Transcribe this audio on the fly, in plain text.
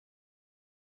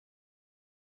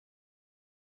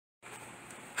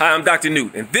Hi, I'm Dr.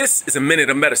 Newt, and this is a minute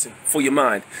of medicine for your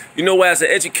mind. You know, as an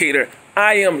educator,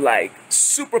 I am like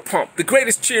super pumped, the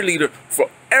greatest cheerleader for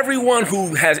everyone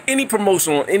who has any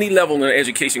promotion on any level in their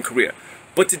education career.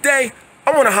 But today,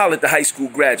 I want to holler at the high school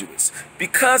graduates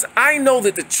because I know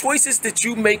that the choices that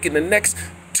you make in the next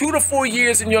 2 to 4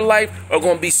 years in your life are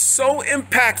going to be so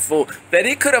impactful that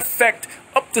it could affect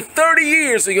up to 30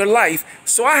 years of your life.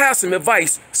 So I have some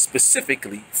advice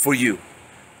specifically for you.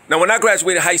 Now, when I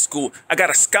graduated high school, I got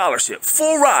a scholarship,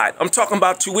 full ride. I'm talking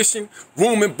about tuition,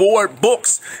 room and board,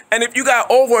 books. And if you got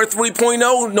over a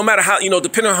 3.0, no matter how,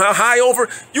 depending on how high over,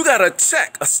 you got a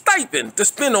check, a stipend to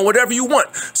spend on whatever you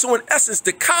want. So in essence,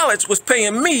 the college was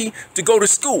paying me to go to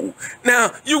school.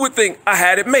 Now, you would think I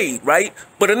had it made, right?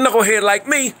 But a knucklehead like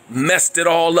me messed it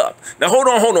all up. Now, hold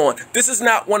on. This is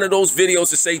not one of those videos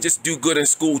to say just do good in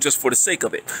school just for the sake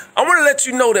of it. I want to let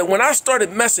you know that when I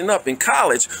started messing up in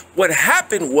college, what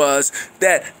happened was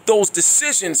that those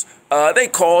decisions, they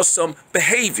caused some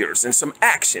behaviors and some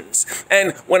actions.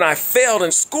 And when I failed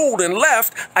in school and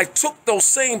left, I took those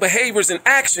same behaviors and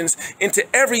actions into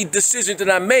every decision that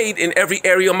I made in every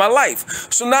area of my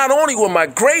life. So not only were my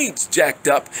grades jacked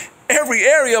up, every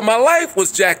area of my life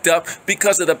was jacked up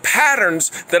because of the patterns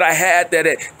that I had that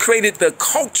had created the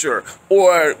culture,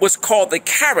 or what's called the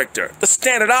character, the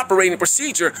standard operating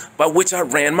procedure by which I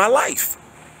ran my life.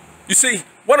 You see,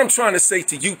 what I'm trying to say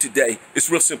to you today is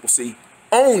real simple, see.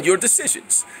 Own your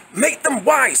decisions. Make them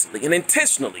wisely and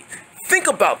intentionally. Think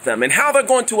about them and how they're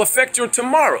going to affect your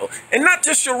tomorrow, and not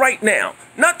just your right now,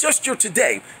 not just your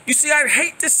today. You see, I'd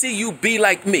hate to see you be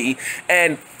like me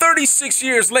and 36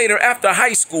 years later after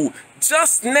high school,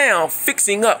 just now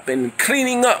fixing up and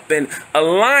cleaning up and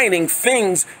aligning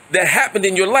things that happened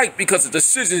in your life because of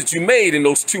decisions you made in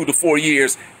those 2 to 4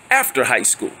 years after high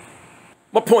school.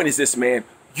 My point is this, man.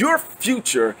 Your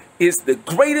future is the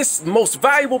greatest, most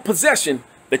valuable possession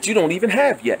that you don't even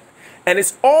have yet. And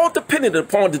it's all dependent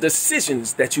upon the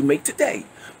decisions that you make today.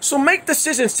 So make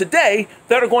decisions today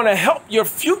that are going to help your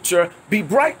future be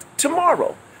bright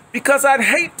tomorrow. Because I'd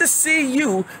hate to see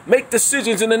you make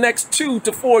decisions in the next 2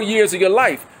 to 4 years of your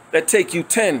life that take you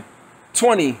 10,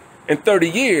 20, and 30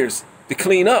 years to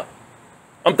clean up.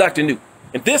 I'm Dr. Newt,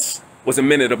 and this was a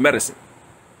minute of medicine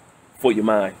for your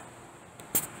mind.